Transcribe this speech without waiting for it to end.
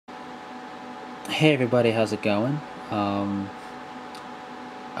Hey everybody, how's it going? I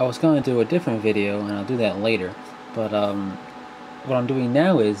was going to do a different video, and I'll do that later, but what I'm doing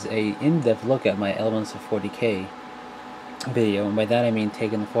now is a in-depth look at my Elements of 40K video, and by that I mean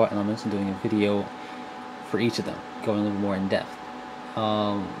taking the 4 elements and doing a video for each of them, going a little more in depth.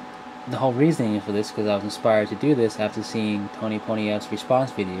 Um, the whole reasoning for this is because I was inspired to do this after seeing Tony Ponieff's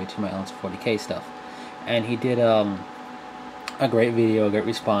response video to my Elements of 40K stuff, and he did a great video, a great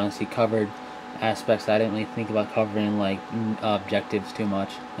response. He covered aspects I didn't really think about covering, like objectives too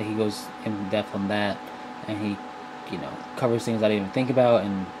much. Like he goes in depth on that, and he, covers things I didn't even think about,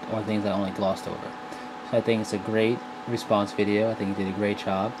 and or things I only glossed over. So I think it's a great response video. I think he did a great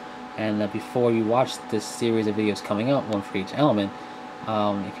job. And before you watch this series of videos coming up, one for each element,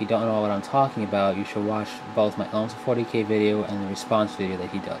 if you don't know what I'm talking about, you should watch both my Elements of 40K video and the response video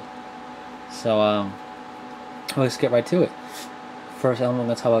that he did. So let's get right to it. First element I'm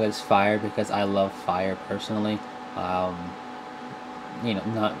going to talk about is fire, because I love fire personally. Not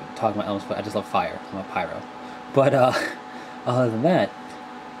talking about elements, but I just love fire. I'm a pyro. But other than that,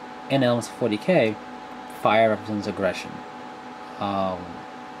 in Elements of 40K, fire represents aggression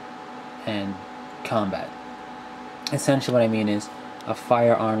and combat. Essentially what I mean is, a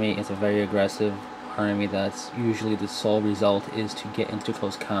fire army is a very aggressive army that's usually the sole result is to get into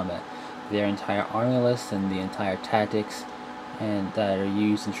close combat. Their entire army list and the entire tactics and that are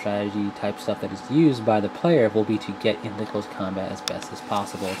used in strategy type stuff that is used by the player will be to get into close combat as best as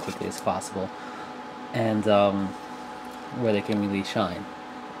possible, as quickly as possible, and where they can really shine.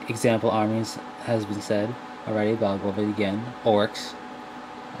 Example armies has been said already, but I'll go over it again. Orcs,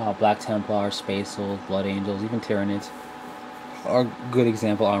 Black Templars, Space Souls, Blood Angels, even Tyranids are good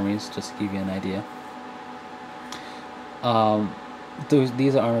example armies, just to give you an idea.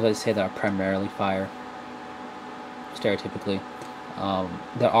 These are armies I say that are primarily fire, stereotypically.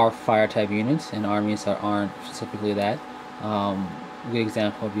 There are fire type units and armies that aren't specifically that. A good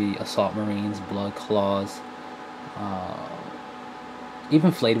example would be Assault Marines, Blood Claws,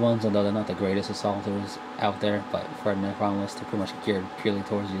 even Flayed Ones, although they're not the greatest assaulters out there, but for a Necron list, they're pretty much geared purely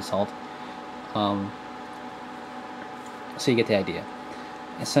towards the assault. So you get the idea.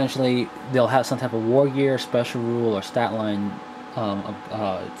 Essentially, they'll have some type of war gear, special rule, or stat line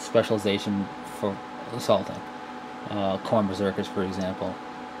specialization for assaulting. Corn Berserkers, for example,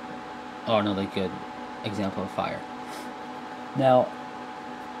 are another good example of fire. Now,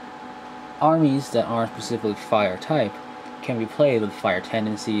 armies that aren't specifically fire type can be played with fire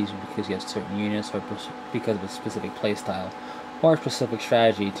tendencies because you have certain units, or because of a specific playstyle, or a specific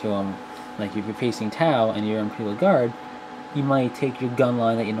strategy to them. Like if you're facing Tau and you're Imperial Guard, you might take your gun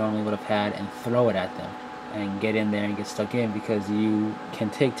line that you normally would have had and throw it at them, and get in there and get stuck in, because you can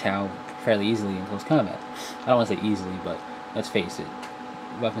take Tau fairly easily in close combat. I don't want to say easily, but let's face it.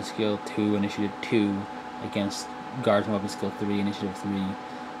 Weapon skill 2, initiative 2 against guards and weapon skill 3, initiative 3.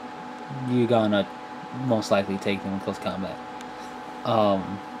 You're gonna most likely take them in close combat.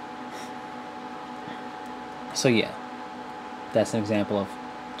 So yeah, that's an example of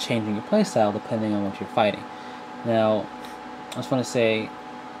changing your playstyle depending on what you're fighting. Now, I just want to say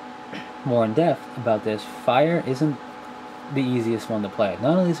more in depth about this. Fire isn't the easiest one to play.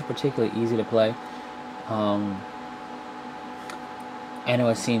 Not only is it particularly easy to play, I know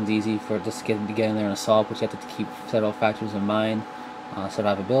it seems easy for just to get in there and assault, but you have to keep several factors in mind: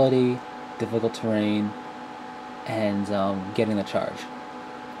 survivability, difficult terrain, and getting the charge.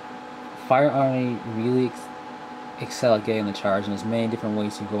 Fire Army really excel at getting the charge, and there's many different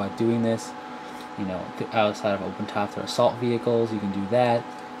ways to go about doing this. Outside of open top or assault vehicles, you can do that.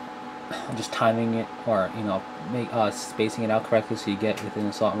 Just timing it, or spacing it out correctly so you get within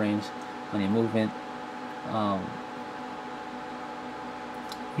assault range on your movement.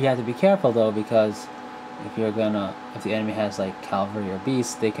 You have to be careful though, because if the enemy has like cavalry or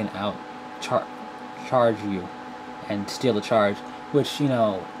beasts, they can charge you and steal the charge. Which,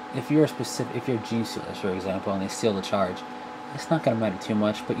 if you're Gene Stealers, for example, and they steal the charge, it's not going to matter too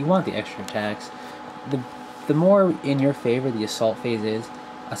much. But you want the extra attacks. The more in your favor the assault phase is,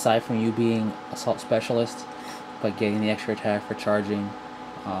 aside from you being assault specialist, but getting the extra attack for charging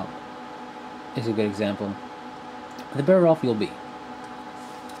is a good example, the better off you'll be.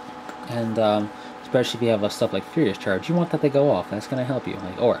 And especially if you have stuff like Furious Charge, you want that to go off. That's going to help you,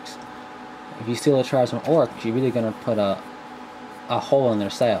 like Orcs. If you steal a charge from Orcs, you're really going to put a hole in their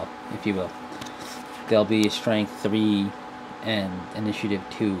sail, if you will. They'll be Strength 3 and Initiative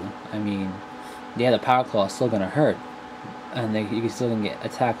 2. I mean, yeah, the Power Claw is still going to hurt, and you can still gonna get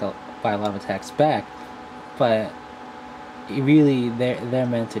attacked by a lot of attacks back, but really they're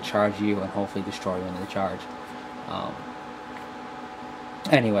meant to charge you and hopefully destroy you into the charge.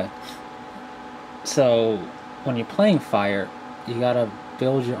 Anyway, So when you're playing fire, you gotta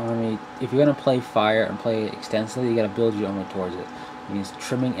build your army. If you're gonna play fire and play it extensively, you gotta build your army towards it. It means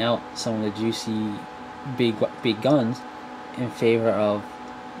trimming out some of the juicy, big guns in favor of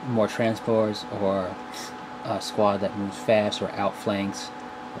more transports or a squad that moves fast or outflanks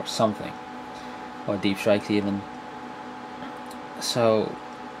or something, or deep strikes even. So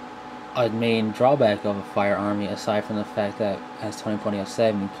a main drawback of a fire army, aside from the fact that, as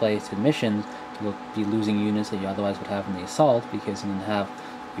 20.07, you play to missions, you'll be losing units that you otherwise would have in the assault, because you're going to have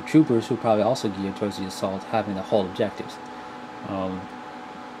your troopers, who are probably also geared towards the assault, having to hold objectives.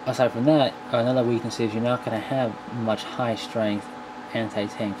 Aside from that, another weakness is you're not going to have much high strength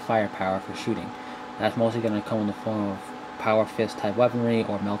anti-tank firepower for shooting. That's mostly going to come in the form of power fist type weaponry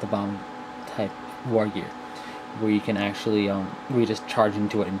or melta bomb type war gear, where you can actually where you just charge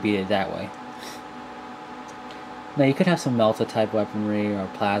into it and beat it that way. Now you could have some melta type weaponry or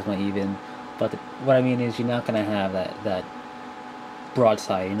plasma even, but what I mean is you're not going to have that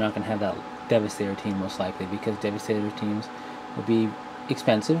broadside. You're not going to have that devastator team most likely, because devastator teams will be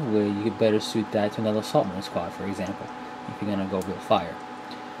expensive, where you could better suit that to another assault marine squad, for example, if you're going to go build fire.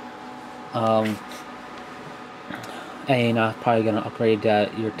 And you're not probably going to upgrade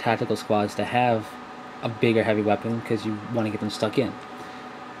your tactical squads to have a bigger heavy weapon, because you want to get them stuck in.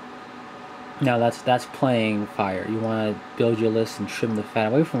 Now that's playing fire. You want to build your list and trim the fat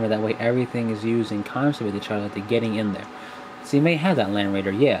away from it. That way everything is used in concert with each other to getting in there. So you may have that Land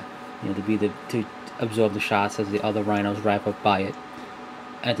Raider, yeah, to absorb the shots as the other rhinos wrap up by it.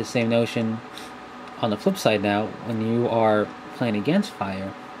 At the same notion, on the flip side now, when you are playing against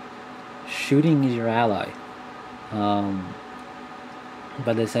fire, shooting is your ally.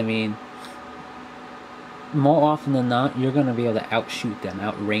 By this I mean, more often than not, you're going to be able to outshoot them,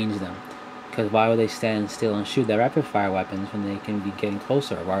 outrange them. Because why would they stand still and shoot their rapid fire weapons when they can be getting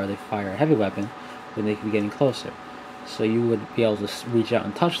closer? Why would they fire a heavy weapon when they can be getting closer? So you would be able to reach out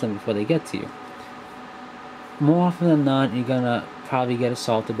and touch them before they get to you. More often than not, you're going to probably get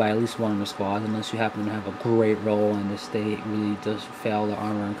assaulted by at least one of the squads, unless you happen to have a great roll and this they really does fail the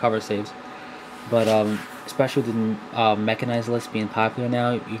armor and cover saves. But especially with the mechanized list being popular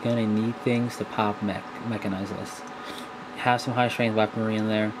now, you're going to need things to pop mechanized lists. Have some high strength weaponry in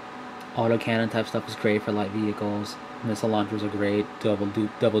there. Autocannon type stuff is great for light vehicles. Missile launchers are great.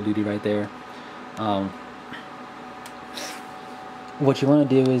 Double duty right there. What you want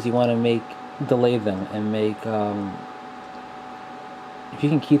to do is you want to delay them and make, if you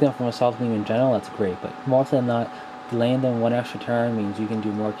can keep them from assaulting you in general, that's great, but more often than not, delaying them one extra turn means you can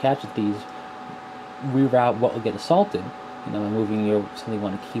do more casualties, reroute what will get assaulted, and moving something you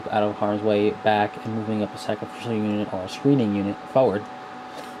want to keep out of harm's way back, and moving up a sacrificial unit or a screening unit forward.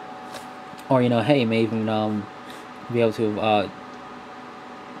 Or, hey, you may even be able to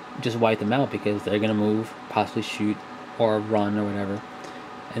just wipe them out, because they're going to move, possibly shoot, or run, or whatever,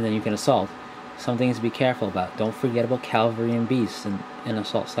 and then you can assault. Some things to be careful about. Don't forget about cavalry and beasts in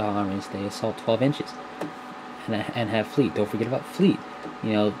assault style armies. They assault 12 inches and have fleet. Don't forget about fleet.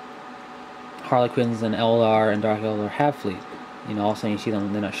 Harlequins and Eldar and Dark Eldar have fleet. Also you see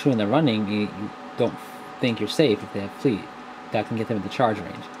them, they're not shooting, they're running. You don't think you're safe if they have fleet. That can get them into charge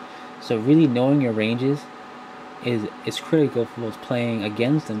range. So really knowing your ranges is critical for both playing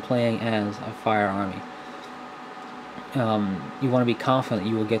against and playing as a fire army. You want to be confident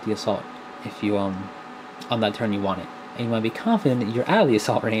you will get the assault if you on that turn you want it, and you want to be confident that you're out of the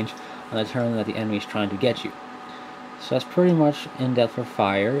assault range on the turn that the enemy is trying to get you. So that's pretty much in-depth for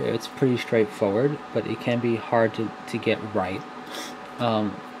fire. It's pretty straightforward, but it can be hard to get right,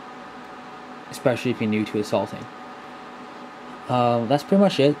 especially if you're new to assaulting. That's pretty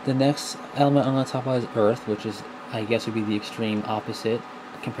much it. The next element I'm going to talk about is Earth, which is, I guess, would be the extreme opposite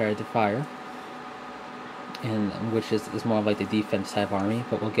compared to fire, and which is more of like the defense type army,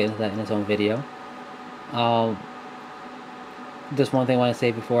 but we'll get into that in its own video. Just one thing I want to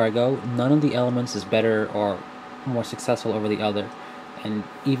say before I go: none of the elements is better or more successful over the other, and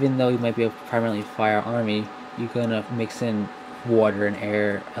even though you might be a primarily fire army, you're gonna mix in water and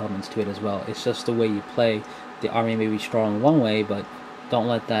air elements to it as well. It's just the way you play. The army may be strong one way, but don't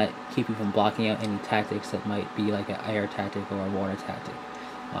let that keep you from blocking out any tactics that might be like an air tactic or a water tactic.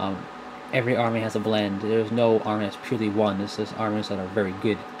 Every army has a blend. There's no army that's purely one. There's just armies that are very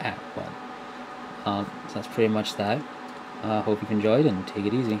good at one. So that's pretty much that. Hope you've enjoyed, and take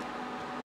it easy.